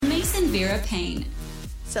Vera Payne.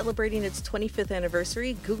 Celebrating its 25th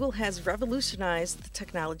anniversary, Google has revolutionized the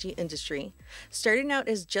technology industry. Starting out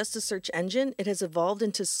as just a search engine, it has evolved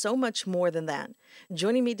into so much more than that.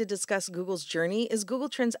 Joining me to discuss Google's journey is Google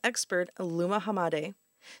Trends expert Luma Hamadeh.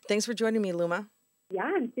 Thanks for joining me, Luma.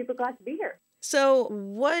 Yeah, I'm super glad to be here. So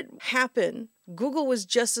what happened? Google was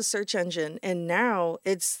just a search engine, and now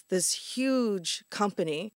it's this huge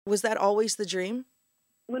company. Was that always the dream?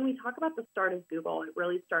 When we talk about the start of Google, it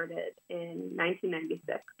really started in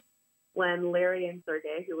 1996 when Larry and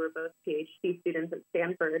Sergey, who were both PhD students at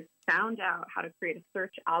Stanford, found out how to create a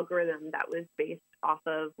search algorithm that was based off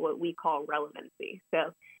of what we call relevancy.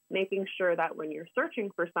 So making sure that when you're searching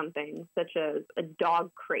for something, such as a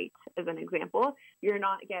dog crate, as an example, you're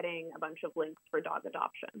not getting a bunch of links for dog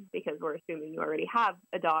adoption because we're assuming you already have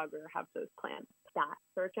a dog or have those plans. That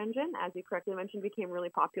search engine, as you correctly mentioned, became really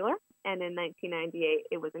popular. And in 1998,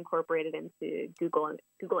 it was incorporated into Google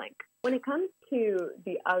Inc. When it comes to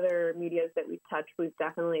the other medias that we've touched, we've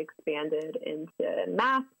definitely expanded into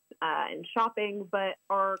maps and shopping, but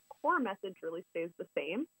our core message really stays the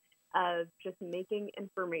same of just making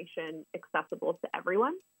information accessible to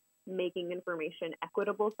everyone, making information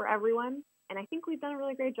equitable for everyone. And I think we've done a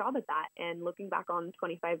really great job at that. And looking back on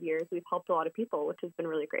 25 years, we've helped a lot of people, which has been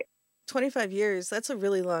really great. 25 years, that's a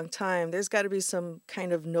really long time. There's got to be some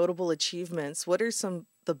kind of notable achievements. What are some of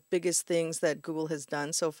the biggest things that Google has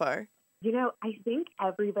done so far? You know, I think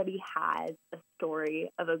everybody has a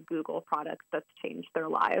story of a Google product that's changed their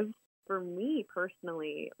lives. For me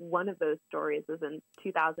personally, one of those stories was in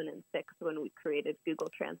 2006 when we created Google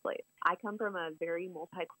Translate. I come from a very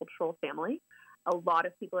multicultural family. A lot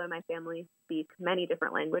of people in my family speak many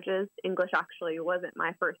different languages. English actually wasn't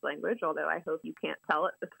my first language, although I hope you can't tell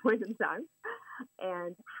at this point in time.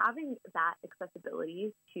 And having that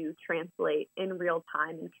accessibility to translate in real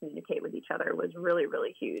time and communicate with each other was really,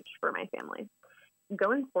 really huge for my family.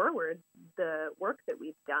 Going forward, the work that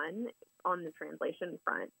we've done on the translation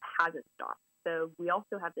front hasn't stopped. So we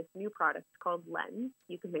also have this new product called Lens.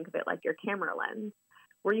 You can think of it like your camera lens,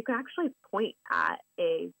 where you can actually point at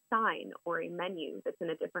a sign or a menu that's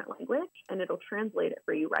in a different language, and it'll translate it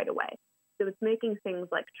for you right away. So it's making things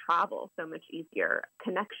like travel so much easier,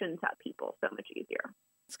 connection to people so much easier.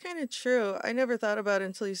 It's kind of true. I never thought about it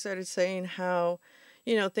until you started saying how,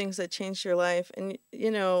 things that changed your life. And,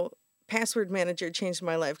 Password Manager changed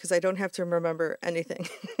my life because I don't have to remember anything.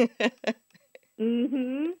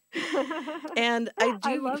 Mm-hmm. And I do.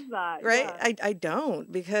 I love that. Right? Yeah. I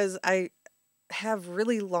don't because I have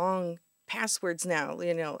really long passwords now,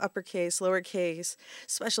 uppercase, lowercase,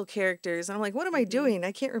 special characters. And I'm like, what am I doing?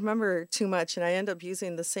 I can't remember too much. And I end up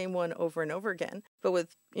using the same one over and over again. But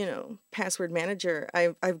with, Password Manager,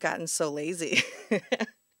 I've gotten so lazy.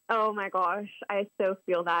 Oh my gosh. I so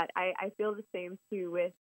feel that. I feel the same too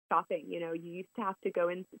with shopping. You used to have to go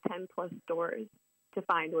into 10 plus stores to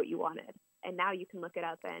find what you wanted. And now you can look it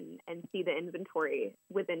up and see the inventory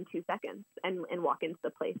within 2 seconds and walk into the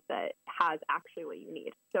place that has actually what you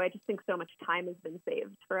need. So I just think so much time has been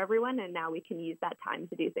saved for everyone. And now we can use that time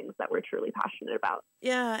to do things that we're truly passionate about.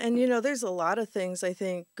 Yeah. And, there's a lot of things I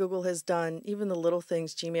think Google has done, even the little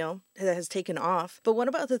things, Gmail, that has taken off. But what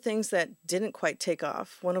about the things that didn't quite take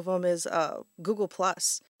off? One of them is Google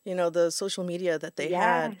Plus. The social media that they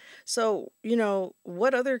had. So,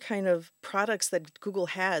 what other kind of products that Google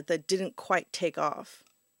had that didn't quite take off?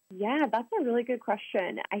 Yeah, that's a really good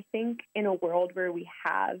question. I think in a world where we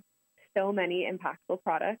have so many impactful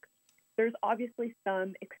products, there's obviously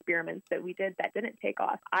some experiments that we did that didn't take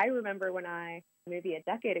off. I remember when I, maybe a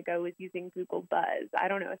decade ago, was using Google Buzz. I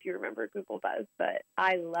don't know if you remember Google Buzz, but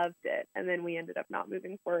I loved it. And then we ended up not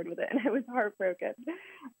moving forward with it, and I was heartbroken.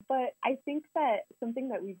 But I think that something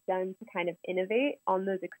that we've done to kind of innovate on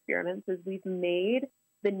those experiments is we've made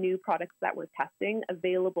the new products that we're testing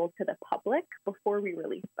available to the public before we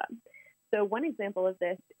release them. So one example of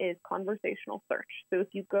this is conversational search. So if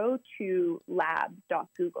you go to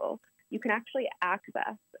labs.google, you can actually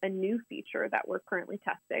access a new feature that we're currently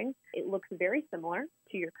testing. It looks very similar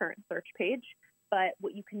to your current search page, but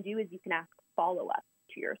what you can do is you can ask follow-up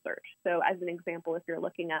to your search. So as an example, if you're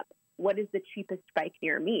looking up, what is the cheapest bike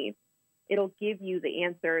near me? It'll give you the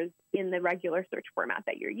answers in the regular search format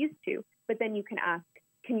that you're used to, but then you can ask,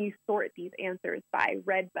 can you sort these answers by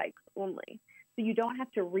red bikes only? So you don't have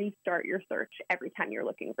to restart your search every time you're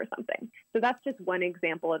looking for something. So that's just one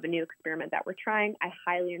example of a new experiment that we're trying. I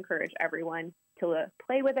highly encourage everyone to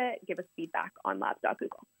play with it, give us feedback on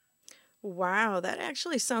labs.google. Wow, that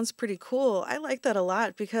actually sounds pretty cool. I like that a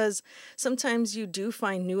lot because sometimes you do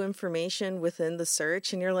find new information within the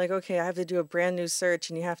search and you're like, okay, I have to do a brand new search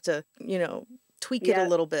and you have to, tweak it a Yep.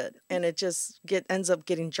 little bit, and it just ends up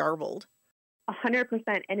getting jarbled.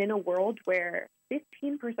 100%. And in a world where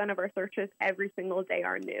 15% of our searches every single day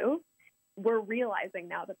are new, we're realizing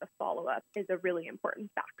now that the follow-up is a really important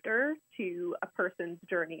factor to a person's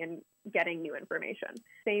journey in getting new information.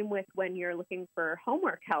 Same with when you're looking for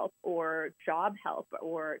homework help or job help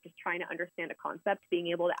or just trying to understand a concept, being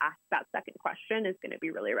able to ask that second question is going to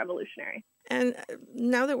be really revolutionary. And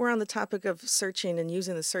now that we're on the topic of searching and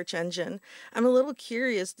using the search engine, I'm a little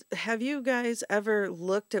curious. Have you guys ever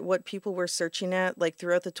looked at what people were searching at like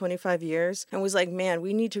throughout the 25 years and was like, man,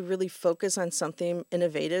 we need to really focus on something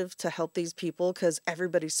innovative to help these people because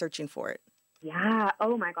everybody's searching for it? Yeah.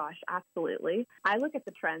 Oh my gosh. Absolutely. I look at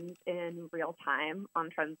the trends in real time on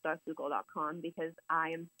trends.google.com because I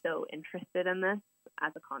am so interested in this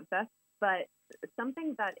as a concept. But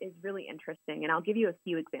something that is really interesting, and I'll give you a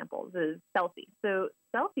few examples, is selfies. So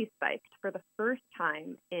selfie spiked for the first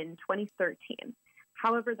time in 2013.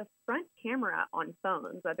 However, the front camera on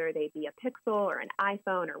phones, whether they be a Pixel or an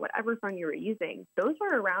iPhone or whatever phone you were using, those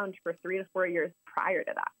were around for 3 to 4 years prior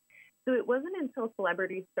to that. So it wasn't until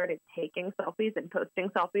celebrities started taking selfies and posting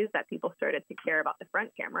selfies that people started to care about the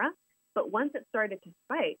front camera. But once it started to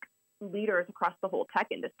spike, leaders across the whole tech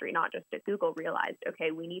industry, not just at Google, realized, okay,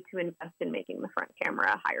 we need to invest in making the front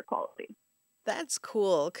camera higher quality. That's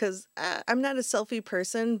cool because I'm not a selfie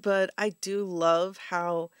person, but I do love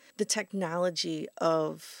how the technology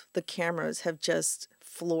of the cameras have just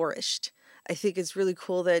flourished. I think it's really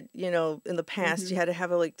cool that, in the past you had to have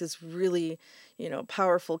like this really,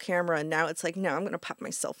 powerful camera. And now it's like, no, I'm going to pop my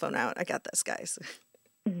cell phone out. I got this, guys.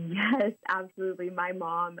 Yes, absolutely. My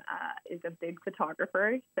mom is a big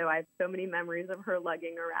photographer, so I have so many memories of her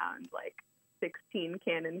lugging around like 16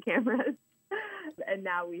 Canon cameras. And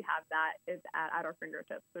now we have that at our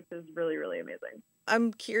fingertips, which is really, really amazing.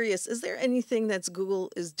 I'm curious, is there anything that's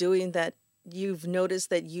Google is doing that you've noticed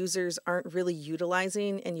that users aren't really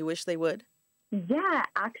utilizing and you wish they would? Yeah,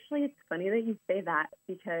 actually, it's funny that you say that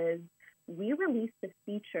because we released a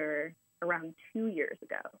feature around 2 years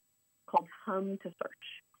ago called Hum to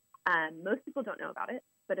Search. Most people don't know about it,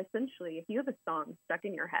 but essentially, if you have a song stuck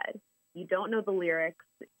in your head, you don't know the lyrics,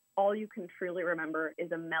 all you can truly remember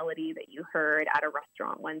is a melody that you heard at a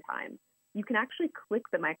restaurant one time, you can actually click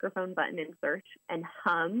the microphone button in search and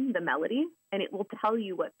hum the melody, and it will tell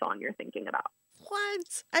you what song you're thinking about.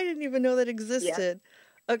 What? I didn't even know that Yeah. existed.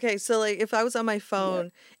 Okay, so like if I was on my Yeah.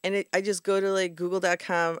 phone and I just go to like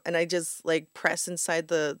google.com and I just like press inside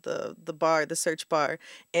the search bar,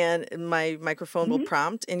 and my microphone will hmm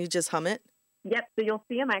prompt and you just hum it. Yep. So you'll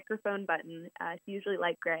see a microphone button. It's usually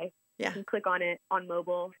light gray. You Yeah. can click on it on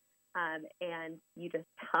mobile, and you just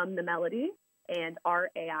hum the melody, and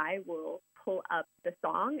our AI will pull up the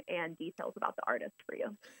song and details about the artist for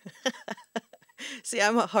you. See,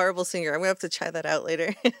 I'm a horrible singer. I'm gonna have to try that out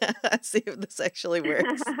later. See if this actually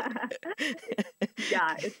works.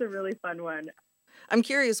 Yeah, it's a really fun one. I'm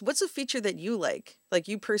curious, what's a feature that you like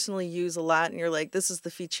you personally use a lot and you're like, this is the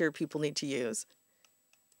feature people need to use?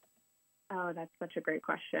 Oh, that's such a great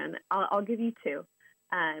question. I'll give you two.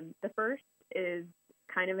 The first is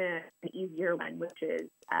kind of an easier one, which is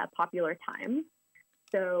popular times.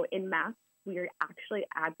 So in Maps, we actually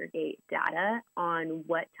aggregate data on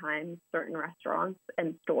what times certain restaurants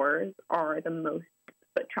and stores are the most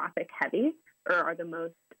foot traffic heavy or are the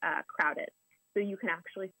most crowded. So you can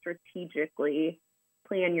actually strategically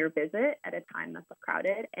plan your visit at a time that's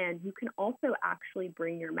crowded, and you can also actually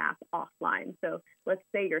bring your map offline. So let's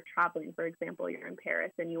say you're traveling, for example, you're in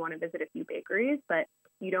Paris and you want to visit a few bakeries, but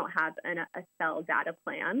you don't have a cell data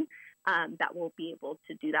plan that will be able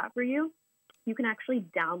to do that for you. You can actually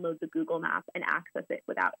download the Google map and access it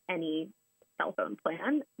without any cell phone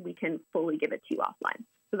plan. We can fully give it to you offline.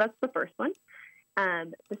 So that's the first one.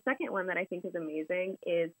 The second one that I think is amazing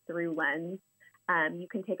is through Lens. You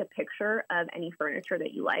can take a picture of any furniture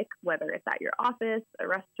that you like, whether it's at your office, a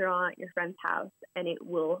restaurant, your friend's house, and it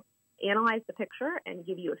will analyze the picture and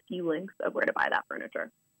give you a few links of where to buy that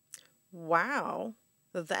furniture. Wow.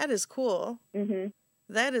 That is cool. Mm-hmm.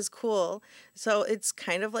 That is cool. So it's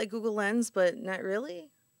kind of like Google Lens, but not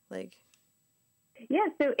really? Like, Yeah,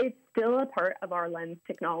 so it's still a part of our Lens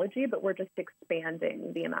technology, but we're just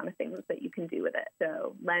expanding the amount of things that you can do with it.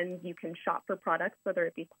 So Lens, you can shop for products, whether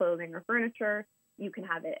it be clothing or furniture. You can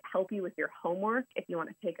have it help you with your homework. If you want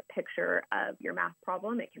to take a picture of your math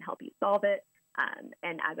problem, it can help you solve it.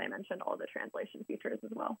 And as I mentioned, all the translation features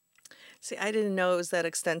as well. see, I didn't know it was that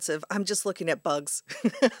extensive. I'm just looking at bugs.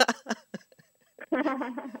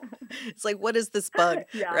 It's like, what is this bug,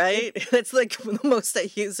 Yeah. right? That's like the most I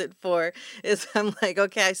use it for is I'm like,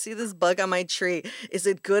 okay, I see this bug on my tree. Is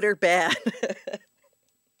it good or bad?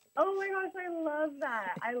 Oh my gosh, I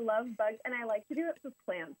I love bugs, and I like to do it for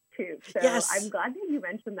plants too. So Yes. I'm glad that you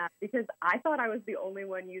mentioned that, because I thought I was the only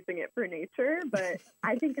one using it for nature, but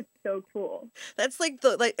I think it's so cool. That's like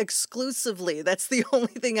exclusively, that's the only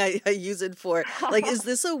thing I use it for. Like, is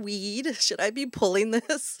this a weed? Should I be pulling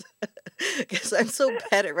this? Because I'm so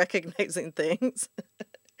bad at recognizing things.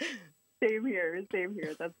 Same here.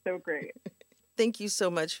 That's so great. Thank you so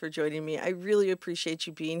much for joining me. I really appreciate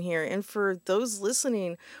you being here. And for those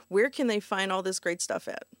listening, where can they find all this great stuff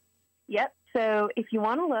at? Yep. So if you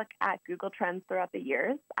want to look at Google Trends throughout the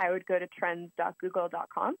years, I would go to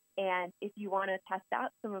trends.google.com. And if you want to test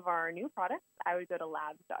out some of our new products, I would go to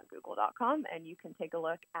labs.google.com, and you can take a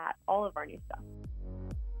look at all of our new stuff.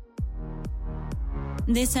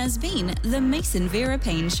 This has been the Mason Vera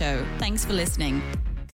Payne Show. Thanks for listening.